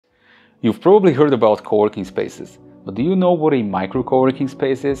You've probably heard about coworking spaces, but do you know what a micro coworking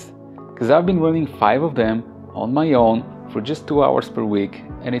space is? Because I've been running 5 of them on my own for just 2 hours per week,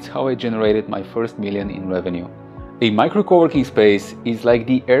 and it's how I generated my first million in revenue. A micro coworking space is like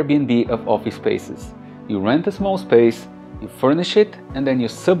the Airbnb of office spaces. You rent a small space, you furnish it, and then you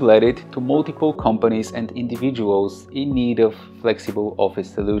sublet it to multiple companies and individuals in need of flexible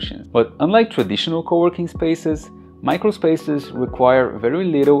office solutions. But unlike traditional coworking spaces, microspaces require very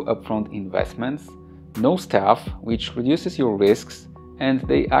little upfront investments, no staff, which reduces your risks, and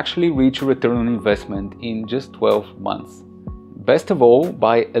they actually reach a return on investment in just 12 months. Best of all,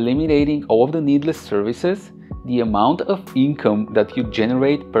 by eliminating all of the needless services, the amount of income that you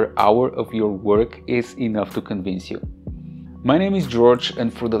generate per hour of your work is enough to convince you. My name is George,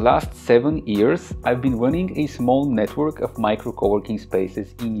 and for the last 7 years, I've been running a small network of micro coworking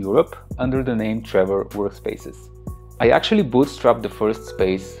spaces in Europe under the name Trevor Workspaces. I actually bootstrapped the first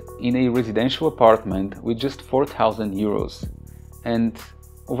space in a residential apartment with just 4,000 euros. And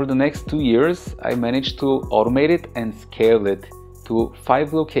over the next 2 years, I managed to automate it and scale it to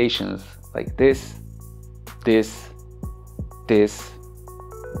 5 locations like this,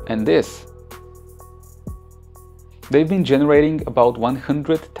 and this. They've been generating about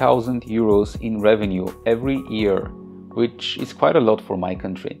 100,000 euros in revenue every year, which is quite a lot for my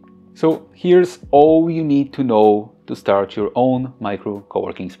country. So here's all you need to know to start your own micro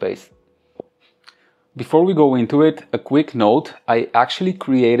coworking space. Before we go into it, a quick note: I actually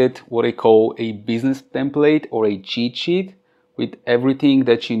created what I call a business template or a cheat sheet with everything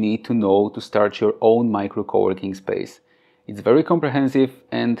that you need to know to start your own micro coworking space. It's very comprehensive,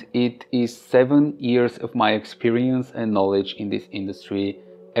 and it is 7 years of my experience and knowledge in this industry,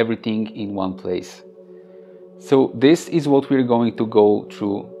 everything in one place. So this is what we're going to go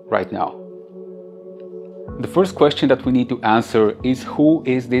through right now. The first question that we need to answer is, who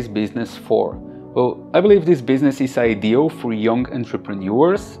is this business for? Well, I believe this business is ideal for young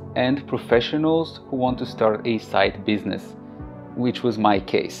entrepreneurs and professionals who want to start a side business, which was my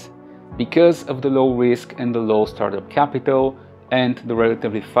case, because of the low risk and the low startup capital and the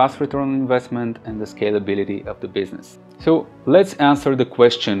relatively fast return on investment and the scalability of the business. So let's answer the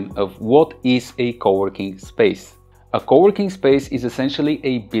question of what is a coworking space. A coworking space is essentially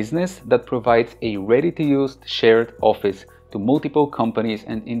a business that provides a ready-to-use shared office to multiple companies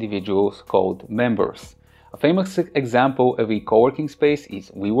and individuals called members. A famous example of a coworking space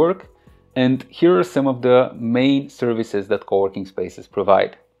is WeWork, and here are some of the main services that coworking spaces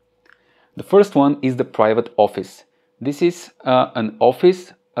provide. The first one is the private office. This is an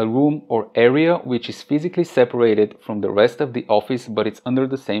office, a room or area which is physically separated from the rest of the office, but it's under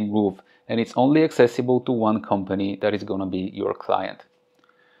the same roof, and it's only accessible to one company that is going to be your client.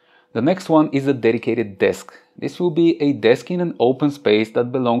 The next one is a dedicated desk. This will be a desk in an open space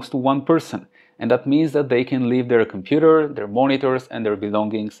that belongs to one person, and that means that they can leave their computer, their monitors, and their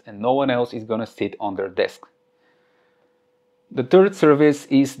belongings, and no one else is going to sit on their desk. The third service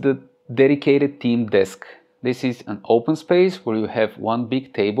is the dedicated team desk. This is an open space where you have one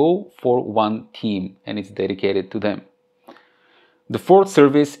big table for one team, and it's dedicated to them. The fourth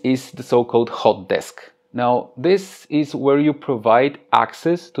service is the so-called hot desk. Now, this is where you provide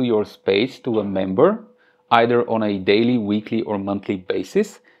access to your space to a member, either on a daily, weekly, or monthly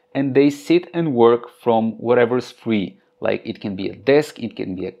basis, and they sit and work from whatever's free. Like, it can be a desk, it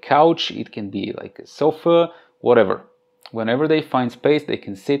can be a couch, it can be like a sofa, whatever. Whenever they find space, they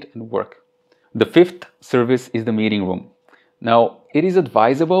can sit and work. The fifth service is the meeting room. Now, it is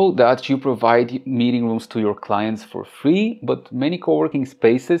advisable that you provide meeting rooms to your clients for free, but many co-working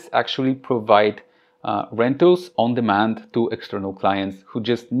spaces actually provide rentals on demand to external clients who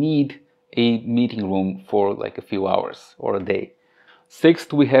just need a meeting room for like a few hours or a day.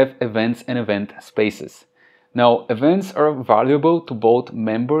 Sixth, we have events and event spaces. Now, events are valuable to both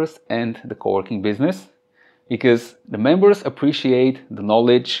members and the co-working business because the members appreciate the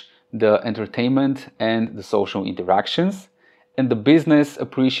knowledge, the entertainment, and the social interactions, and the business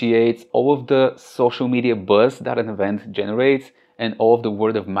appreciates all of the social media buzz that an event generates and all of the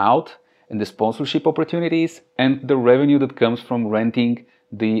word of mouth and the sponsorship opportunities and the revenue that comes from renting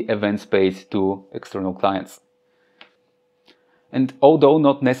the event space to external clients. And although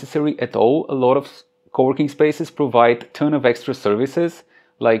not necessary at all, a lot of co-working spaces provide a ton of extra services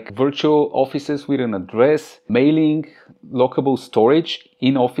like virtual offices with an address, mailing, lockable storage,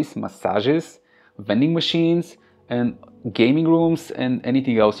 in-office massages, vending machines, and gaming rooms, and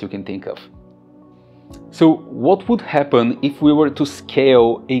anything else you can think of. So what would happen if we were to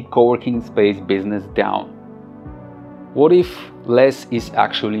scale a co-working space business down? What if less is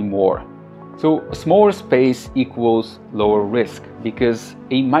actually more? So a smaller space equals lower risk, because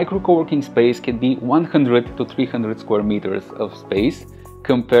a micro co-working space can be 100 to 300 square meters of space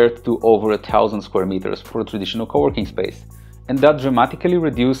compared to over 1,000 square meters for a traditional co-working space. And that dramatically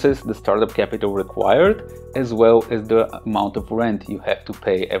reduces the startup capital required, as well as the amount of rent you have to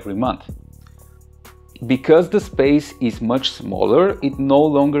pay every month. Because the space is much smaller, it no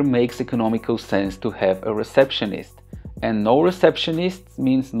longer makes economical sense to have a receptionist. And no receptionist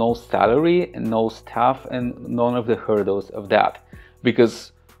means no salary and no staff and none of the hurdles of that.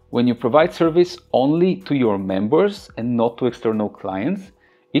 Because when you provide service only to your members and not to external clients,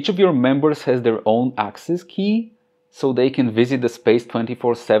 each of your members has their own access key, so they can visit the space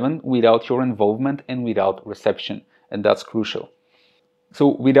 24/7 without your involvement and without reception. And that's crucial.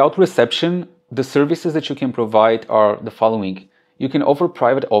 So without reception, the services that you can provide are the following. You can offer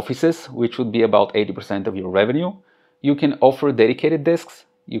private offices, which would be about 80% of your revenue. You can offer dedicated desks,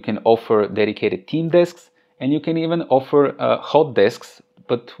 you can offer dedicated team desks, and you can even offer hot desks,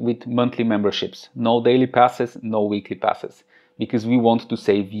 but with monthly memberships. No daily passes, no weekly passes, because we want to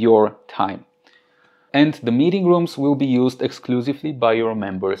save your time. And the meeting rooms will be used exclusively by your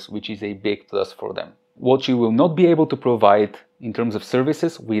members, which is a big plus for them. What you will not be able to provide in terms of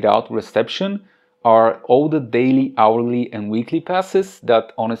services without reception are all the daily, hourly, and weekly passes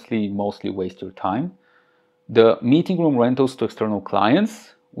that honestly mostly waste your time. The meeting room rentals to external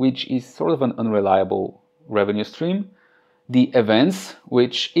clients, which is sort of an unreliable revenue stream. The events,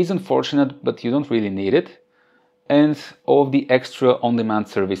 which is unfortunate, but you don't really need it. And all of the extra on-demand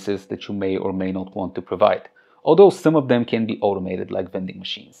services that you may or may not want to provide, although some of them can be automated, like vending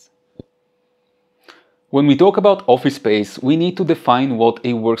machines. When we talk about office space, we need to define what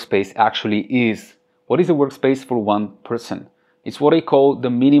a workspace actually is. What is a workspace for one person? It's what I call the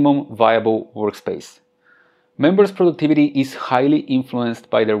minimum viable workspace. Members' productivity is highly influenced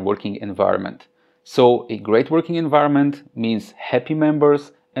by their working environment. So a great working environment means happy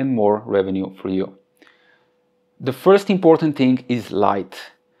members and more revenue for you. The first important thing is light.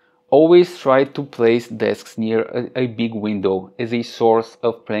 Always try to place desks near a big window as a source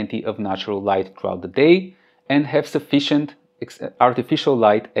of plenty of natural light throughout the day, and have sufficient artificial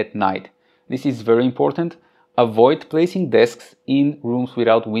light at night. This is very important. Avoid placing desks in rooms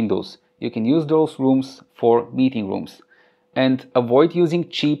without windows. You can use those rooms for meeting rooms. And avoid using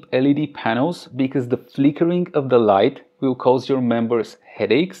cheap LED panels, because the flickering of the light will cause your members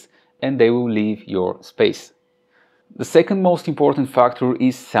headaches and they will leave your space. The second most important factor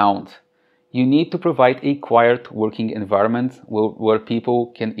is sound. You need to provide a quiet working environment where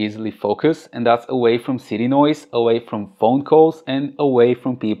people can easily focus, and that's away from city noise, away from phone calls, and away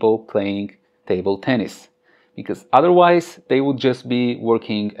from people playing table tennis. Because otherwise they would just be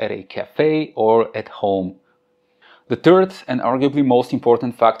working at a cafe or at home. The third and arguably most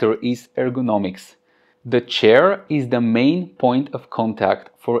important factor is ergonomics. The chair is the main point of contact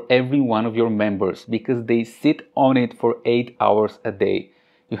for every one of your members, because they sit on it for 8 hours a day.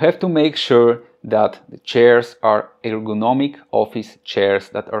 You have to make sure that the chairs are ergonomic office chairs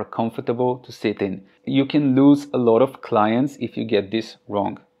that are comfortable to sit in. You can lose a lot of clients if you get this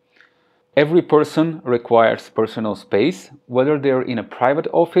wrong. Every person requires personal space, whether they're in a private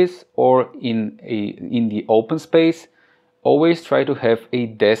office or in the open space. Always try to have a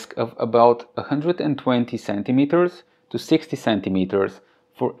desk of about 120 centimeters to 60 centimeters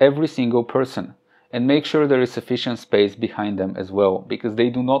for every single person, and make sure there is sufficient space behind them as well, because they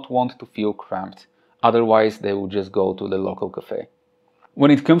do not want to feel cramped. Otherwise, they will just go to the local cafe.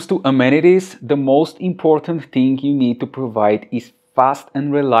 When it comes to amenities, the most important thing you need to provide is fast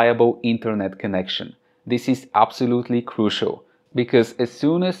and reliable internet connection. This is absolutely crucial, because as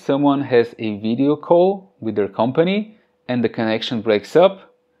soon as someone has a video call with their company and the connection breaks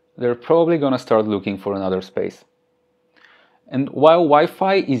up, they're probably going to start looking for another space. And while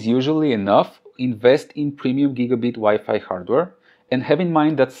Wi-Fi is usually enough, invest in premium gigabit Wi-Fi hardware, and have in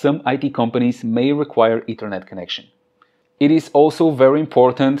mind that some IT companies may require Ethernet connection. It is also very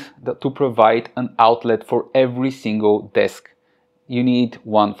important to provide an outlet for every single desk. You need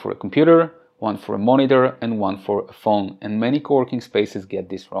one for a computer, one for a monitor, and one for a phone, and many co-working spaces get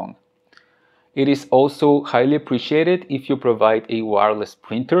this wrong. It is also highly appreciated if you provide a wireless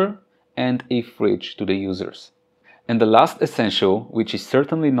printer and a fridge to the users. And the last essential, which is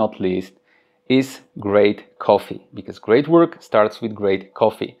certainly not least, is great coffee, because great work starts with great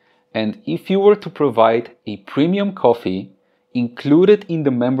coffee. And if you were to provide a premium coffee included in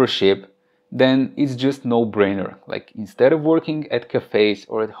the membership, then it's just no-brainer. Like, instead of working at cafes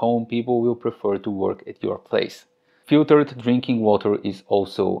or at home, people will prefer to work at your place. Filtered drinking water is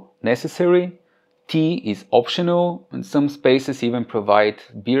also necessary. Tea is optional, and some spaces even provide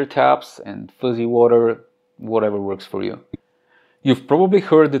beer taps and fuzzy water, whatever works for you. You've probably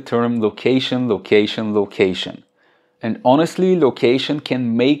heard the term location, location, location. And honestly, location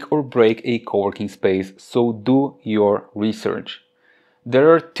can make or break a co-working space, so do your research.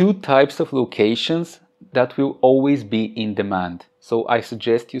 There are two types of locations that will always be in demand, so I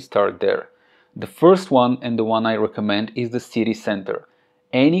suggest you start there. The first one, and the one I recommend, is the city center.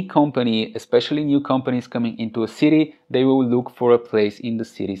 Any company, especially new companies coming into a city, they will look for a place in the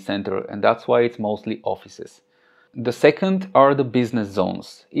city center, and that's why it's mostly offices. The second are the business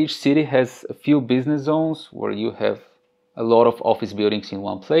zones. Each city has a few business zones where you have a lot of office buildings in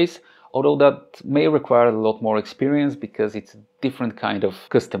one place, although that may require a lot more experience because it's a different kind of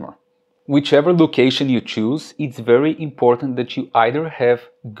customer. Whichever location you choose, it's very important that you either have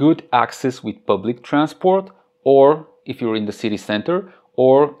good access with public transport, or if you're in the city center,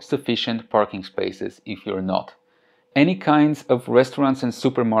 or sufficient parking spaces if you're not. Any kinds of restaurants and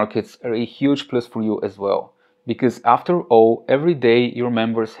supermarkets are a huge plus for you as well, because after all, every day your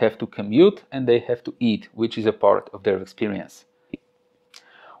members have to commute and they have to eat, which is a part of their experience.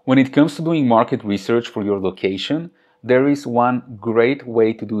 When it comes to doing market research for your location, there is one great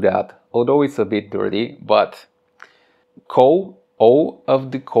way to do that, although it's a bit dirty, but call all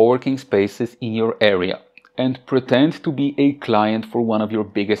of the co-working spaces in your area and pretend to be a client for one of your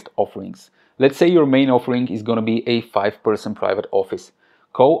biggest offerings. Let's say your main offering is going to be a 5-person private office.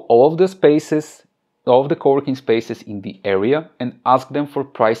 Call all of the spaces, all of the co-working spaces in the area and ask them for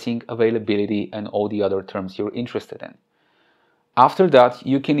pricing, availability, and all the other terms you're interested in. After that,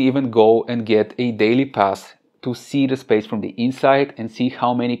 you can even go and get a daily pass to see the space from the inside and see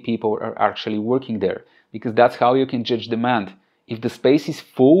how many people are actually working there, because that's how you can judge demand. If the space is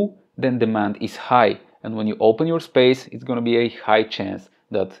full, then demand is high, and when you open your space, it's going to be a high chance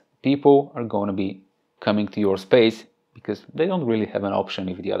that people are going to be coming to your space because they don't really have an option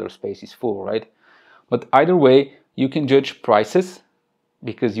if the other space is full, right? But either way, you can judge prices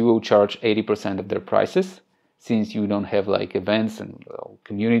because you will charge 80% of their prices, since you don't have like events and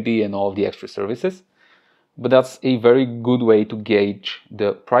community and all of the extra services. But that's a very good way to gauge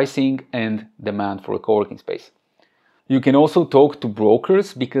the pricing and demand for a co-working space. You can also talk to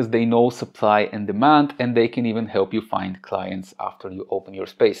brokers because they know supply and demand, and they can even help you find clients after you open your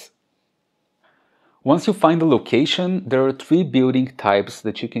space. Once you find the location, there are 3 building types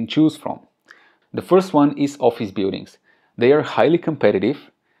that you can choose from. The first one is office buildings. They are highly competitive.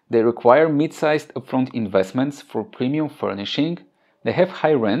 They require mid-sized upfront investments for premium furnishing. They have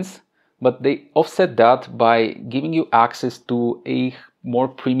high rents, but they offset that by giving you access to a more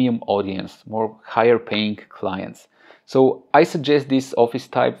premium audience, more higher paying clients. So I suggest this office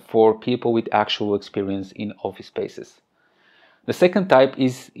type for people with actual experience in office spaces. The second type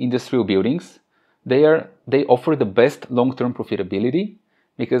is industrial buildings. They offer the best long-term profitability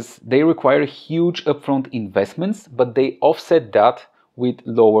because they require huge upfront investments, but they offset that with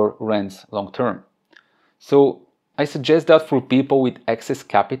lower rents long-term. So I suggest that for people with excess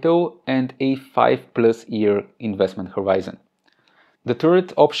capital and a 5+ year investment horizon. The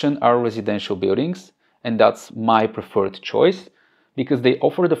third option are residential buildings, and that's my preferred choice because they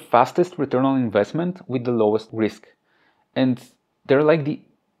offer the fastest return on investment with the lowest risk. And they're like the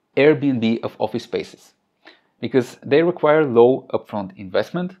Airbnb of office spaces because they require low upfront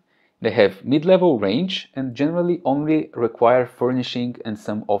investment, they have mid-level range, and generally only require furnishing and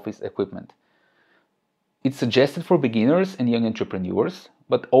some office equipment. It's suggested for beginners and young entrepreneurs,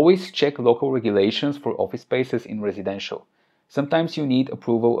 but always check local regulations for office spaces in residential. Sometimes you need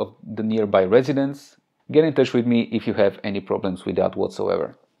approval of the nearby residents. Get in touch with me if you have any problems with that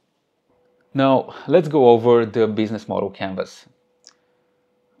whatsoever. Now, let's go over the business model canvas.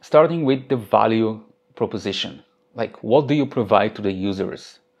 Starting with the value proposition. Like, what do you provide to the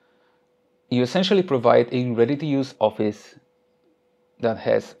users? You essentially provide a ready-to-use office that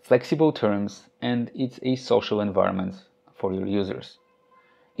has flexible terms and it's a social environment for your users.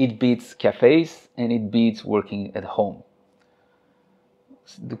 It beats cafes and it beats working at home.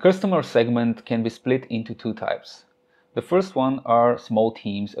 The customer segment can be split into 2 types. The first one are small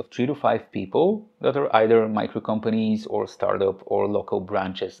teams of 3 to 5 people that are either micro companies or startup or local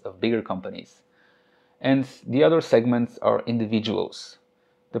branches of bigger companies. And the other segments are individuals,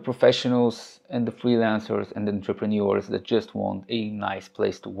 the professionals and the freelancers and the entrepreneurs that just want a nice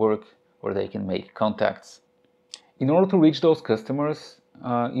place to work where they can make contacts. In order to reach those customers,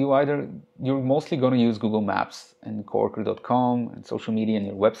 you're mostly going to use Google Maps and coworker.com and social media and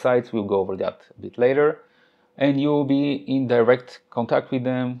your websites. We'll go over that a bit later. And you'll be in direct contact with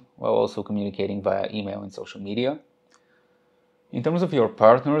them while also communicating via email and social media. In terms of your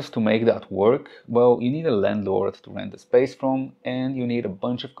partners to make that work, well, you need a landlord to rent the space from, and you need a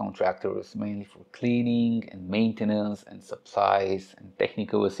bunch of contractors, mainly for cleaning and maintenance and supplies and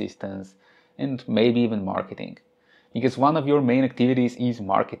technical assistance and maybe even marketing. Because one of your main activities is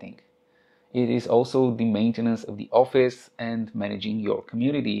marketing. It is also the maintenance of the office and managing your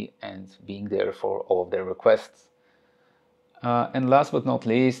community and being there for all of their requests. And last but not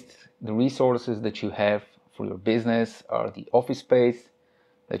least, the resources that you have for your business are the office space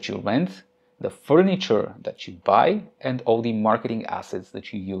that you rent, the furniture that you buy, and all the marketing assets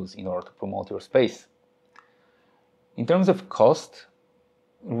that you use in order to promote your space. In terms of cost,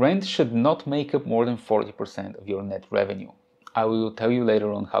 rent should not make up more than 40% of your net revenue. I will tell you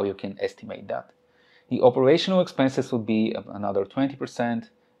later on how you can estimate that. The operational expenses would be another 20%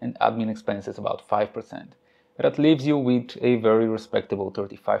 and admin expenses about 5%. That leaves you with a very respectable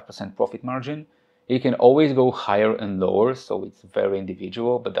 35% profit margin. You can always go higher and lower, so it's very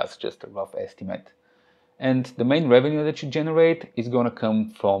individual, but that's just a rough estimate. And the main revenue that you generate is going to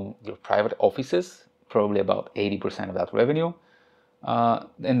come from your private offices, probably about 80% of that revenue,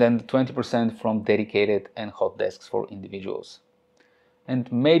 and then 20% from dedicated and hot desks for individuals. And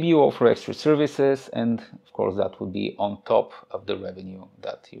maybe you offer extra services, and of course that would be on top of the revenue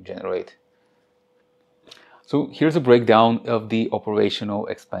that you generate. So here's a breakdown of the operational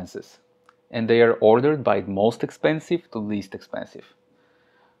expenses, and they are ordered by most expensive to least expensive.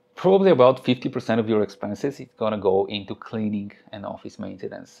 Probably about 50% of your expenses is gonna go into cleaning and office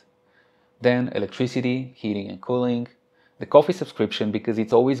maintenance. Then electricity, heating and cooling, the coffee subscription, because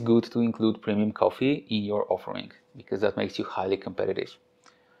it's always good to include premium coffee in your offering, because that makes you highly competitive.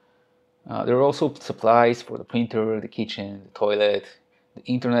 There are also supplies for the printer, the kitchen, the toilet, the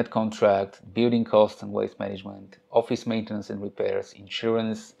internet contract, building costs and waste management, office maintenance and repairs,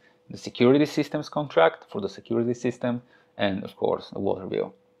 insurance, the security systems contract for the security system, and of course, the water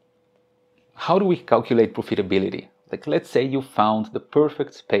bill. How do we calculate profitability? Like, let's say you found the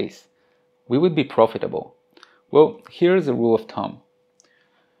perfect space. We would be profitable. Well, here's a rule of thumb.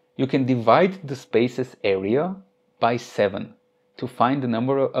 You can divide the space's area by 7 to find the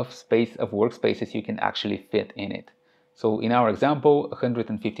number of workspaces you can actually fit in it. So in our example,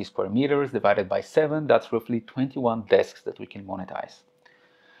 150 square meters divided by 7, that's roughly 21 desks that we can monetize.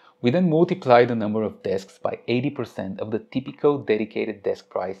 We then multiply the number of desks by 80% of the typical dedicated desk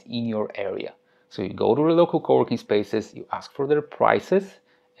price in your area. So you go to the local co-working spaces, you ask for their prices,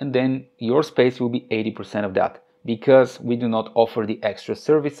 and then your space will be 80% of that, because we do not offer the extra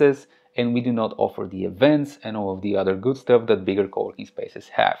services and we do not offer the events and all of the other good stuff that bigger co-working spaces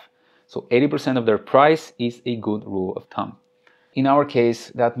have. So 80% of their price is a good rule of thumb. In our case,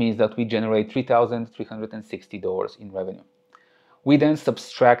 that means that we generate $3,360 in revenue. We then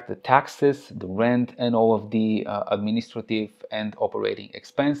subtract the taxes, the rent, and all of the administrative and operating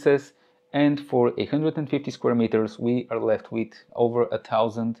expenses. And for 150 square meters, we are left with over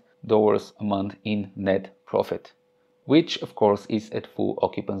 $1,000 a month in net profit, which of course is at full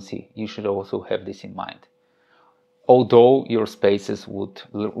occupancy. You should also have this in mind. Although your spaces would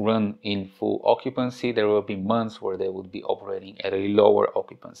run in full occupancy, there will be months where they would be operating at a lower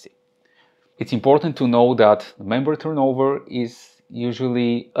occupancy. It's important to know that member turnover is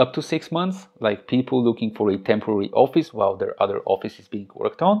usually up to 6 months, like people looking for a temporary office while their other office is being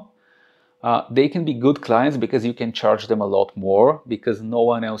worked on. They can be good clients because you can charge them a lot more, because no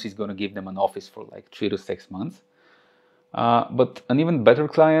one else is going to give them an office for like 3 to 6 months. But an even better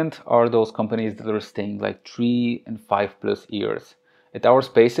client are those companies that are staying like 3 and 5+ years. At our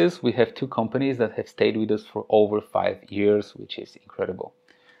spaces, we have 2 companies that have stayed with us for over 5 years, which is incredible.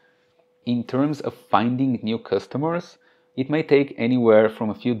 In terms of finding new customers, it may take anywhere from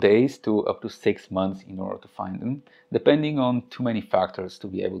a few days to up to 6 months in order to find them, depending on too many factors to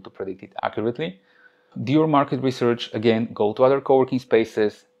be able to predict it accurately. Do your market research, again, go to other co-working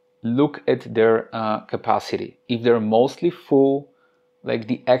spaces, look at their capacity. If they're mostly full, like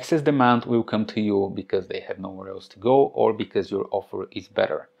the excess demand will come to you because they have nowhere else to go or because your offer is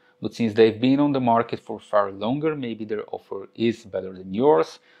better. But since they've been on the market for far longer, maybe their offer is better than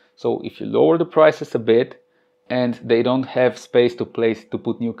yours. So if you lower the prices a bit and they don't have space to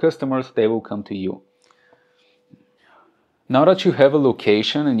put new customers, they will come to you. Now that you have a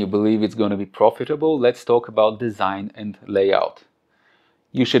location and you believe it's going to be profitable, let's talk about design and layout.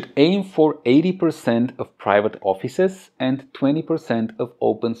 You should aim for 80% of private offices and 20% of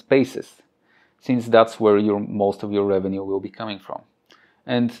open spaces, since that's where most of your revenue will be coming from.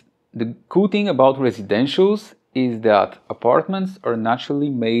 And the cool thing about residentials is that apartments are naturally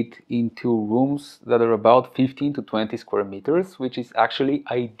made into rooms that are about 15 to 20 square meters, which is actually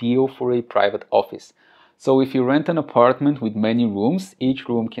ideal for a private office. So if you rent an apartment with many rooms, each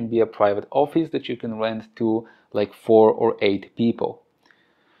room can be a private office that you can rent to like 4 or 8 people.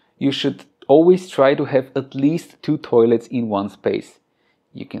 You should always try to have at least 2 toilets in one space.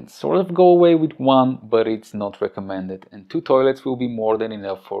 You can sort of go away with one, but it's not recommended, and 2 toilets will be more than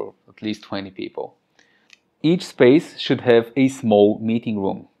enough for at least 20 people. Each space should have a small meeting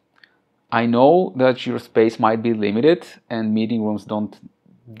room. I know that your space might be limited and meeting rooms don't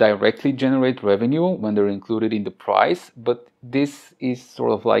directly generate revenue when they're included in the price, but this is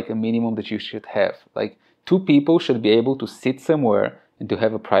sort of like a minimum that you should have. Like 2 people should be able to sit somewhere and to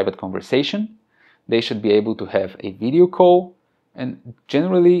have a private conversation. They should be able to have a video call and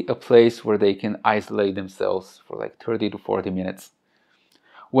generally a place where they can isolate themselves for like 30 to 40 minutes.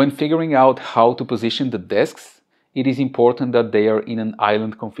 When figuring out how to position the desks, it is important that they are in an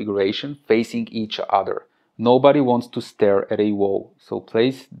island configuration facing each other. Nobody wants to stare at a wall, so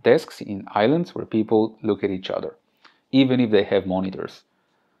place desks in islands where people look at each other, even if they have monitors.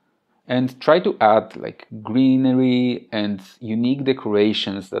 And try to add like greenery and unique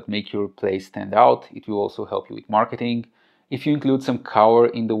decorations that make your place stand out. It will also help you with marketing. If you include some color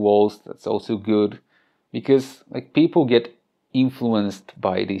in the walls, that's also good, because like people get influenced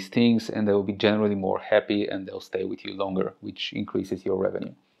by these things and they'll be generally more happy and they'll stay with you longer, which increases your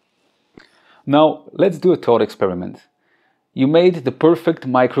revenue. Now, let's do a thought experiment. You made the perfect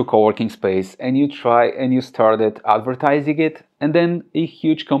micro co-working space and you started advertising it, and then a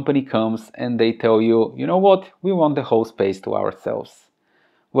huge company comes and they tell you, you know what, we want the whole space to ourselves.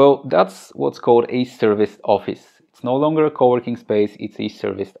 Well, that's what's called a serviced office. It's no longer a co-working space, it's a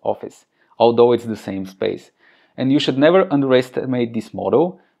serviced office, although it's the same space. And you should never underestimate this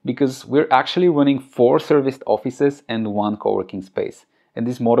model, because we're actually running 4 serviced offices and 1 co-working space. And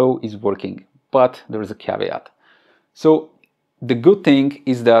this model is working, but there is a caveat. So the good thing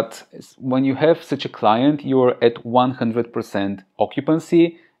is that when you have such a client, you're at 100%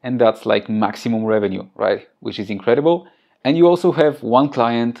 occupancy, and that's like maximum revenue, right? Which is incredible. And you also have 1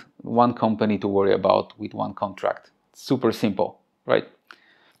 client, 1 company to worry about with 1 contract. Super simple, right?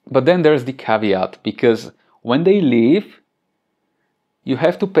 But then there's the caveat, because when they leave, you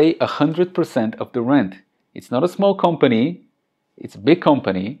have to pay 100% of the rent. It's not a small company, it's a big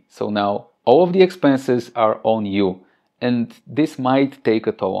company, so now all of the expenses are on you. And this might take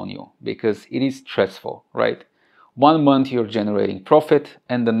a toll on you, because it is stressful, right? 1 month you're generating profit,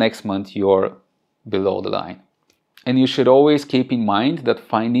 and the next month you're below the line. And you should always keep in mind that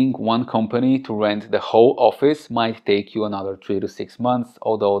finding 1 company to rent the whole office might take you another 3 to 6 months,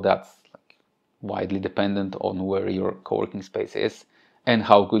 although that's widely dependent on where your co-working space is and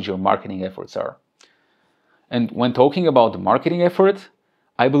how good your marketing efforts are. And when talking about the marketing effort,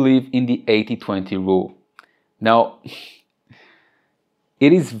 I believe in the 80-20 rule. Now,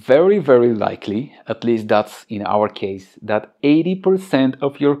 it is very, very likely, at least that's in our case, that 80%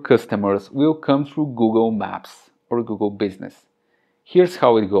 of your customers will come through Google Maps or Google Business. Here's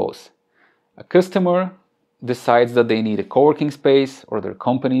how it goes. A customer decides that they need a co-working space, or their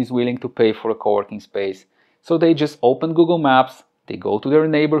company is willing to pay for a co-working space. So they just open Google Maps, they go to their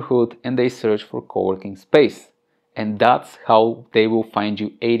neighborhood and they search for co-working space. And that's how they will find you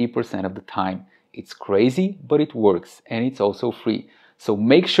 80% of the time. It's crazy, but it works, and it's also free. So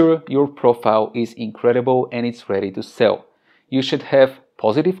make sure your profile is incredible and it's ready to sell. You should have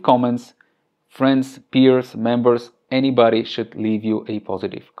positive comments. Friends, peers, members, anybody should leave you a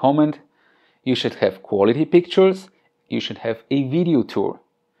positive comment. You should have quality pictures. You should have a video tour,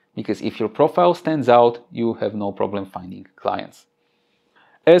 because if your profile stands out, you have no problem finding clients.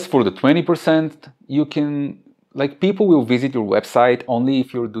 As for the 20%, people will visit your website only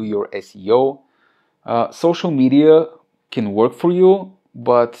if you do your SEO. Social media can work for you,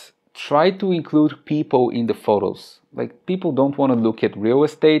 but try to include people in the photos. Like, people don't want to look at real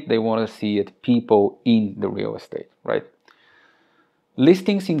estate, they want to see it people in the real estate, right?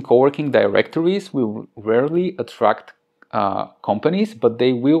 Listings in co-working directories will rarely attract companies, but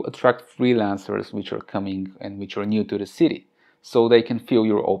they will attract freelancers which are coming and which are new to the city, so they can fill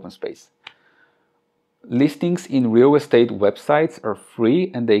your open space. Listings in real estate websites are free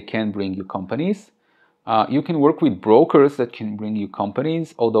and they can bring you companies. You can work with brokers that can bring you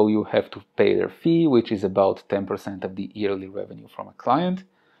companies, although you have to pay their fee, which is about 10% of the yearly revenue from a client.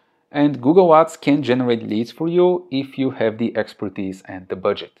 And Google Ads can generate leads for you if you have the expertise and the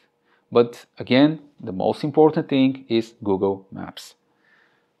budget. But again, the most important thing is Google Maps.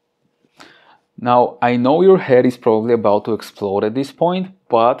 Now, I know your head is probably about to explode at this point,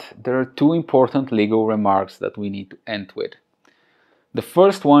 but there are 2 important legal remarks that we need to end with. The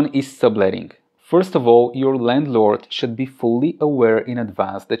first one is subletting. First of all, your landlord should be fully aware in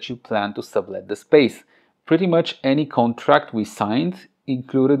advance that you plan to sublet the space. pretty much any contract we signed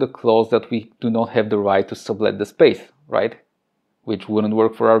included a clause that we do not have the right to sublet the space, right? Which wouldn't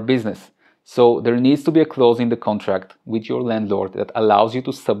work for our business. So there needs to be a clause in the contract with your landlord that allows you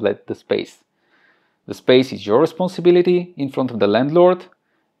to sublet the space. The space is your responsibility in front of the landlord,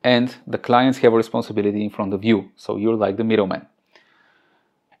 and the clients have a responsibility in front of you. So you're like the middleman.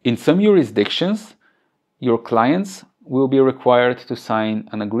 In some jurisdictions, your clients will be required to sign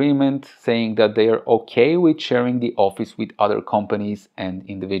an agreement saying that they are okay with sharing the office with other companies and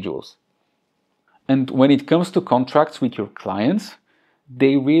individuals. And when it comes to contracts with your clients,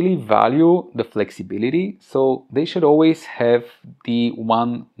 they really value the flexibility, so they should always have the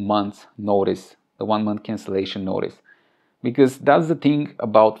 1 month notice, the 1 month cancellation notice. Because that's the thing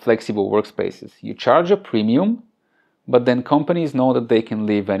about flexible workspaces. You charge a premium, but then companies know that they can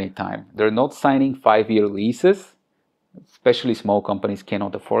leave anytime. They're not signing 5-year leases, especially small companies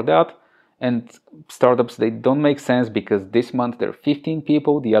cannot afford that. And startups, they don't make sense because this month they're 15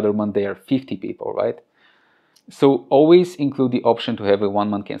 people, the other month they are 50 people, right? So always include the option to have a 1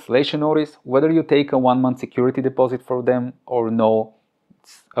 month cancellation notice. Whether you take a 1 month security deposit for them or no,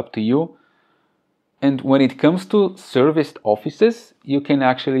 it's up to you. And when it comes to serviced offices, you can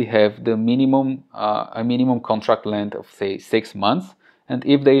actually have the minimum, a minimum contract length of say 6 months. And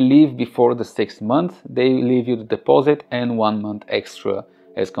if they leave before the 6th month, they leave you the deposit and 1 month extra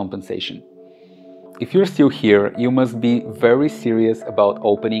as compensation. If you're still here, you must be very serious about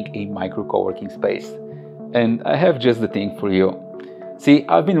opening a micro co-working space. And I have just the thing for you. See,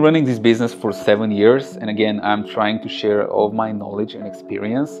 I've been running this business for 7 years, and again, I'm trying to share all of my knowledge and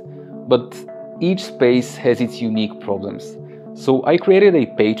experience, but each space has its unique problems. So I created a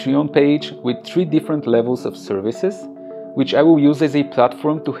Patreon page with 3 different levels of services, which I will use as a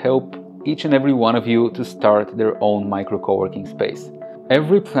platform to help each and every one of you to start their own micro co-working space.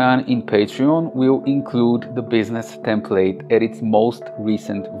 Every plan in Patreon will include the business template at its most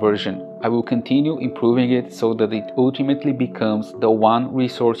recent version. I will continue improving it so that it ultimately becomes the one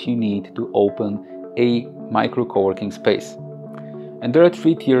resource you need to open a micro co-working space. And there are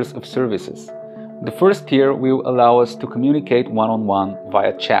 3 tiers of services. The first tier will allow us to communicate one-on-one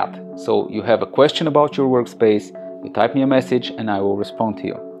via chat. So you have a question about your workspace, you type me a message and I will respond to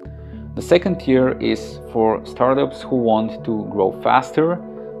you. The second tier is for startups who want to grow faster.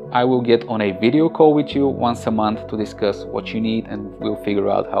 I will get on a video call with you once a month to discuss what you need and we'll figure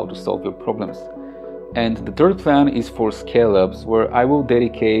out how to solve your problems. And the third plan is for scale-ups, where I will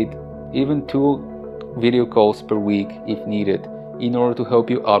dedicate even 2 video calls per week if needed, in order to help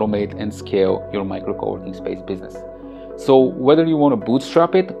you automate and scale your micro co-working space business. So whether you want to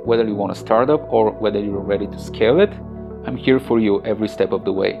bootstrap it, whether you want to start up, or whether you're ready to scale it, I'm here for you every step of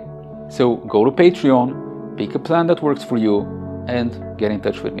the way. So go to Patreon, pick a plan that works for you, and get in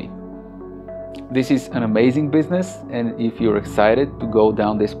touch with me. This is an amazing business, and if you're excited to go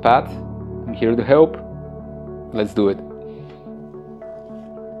down this path, I'm here to help. Let's do it.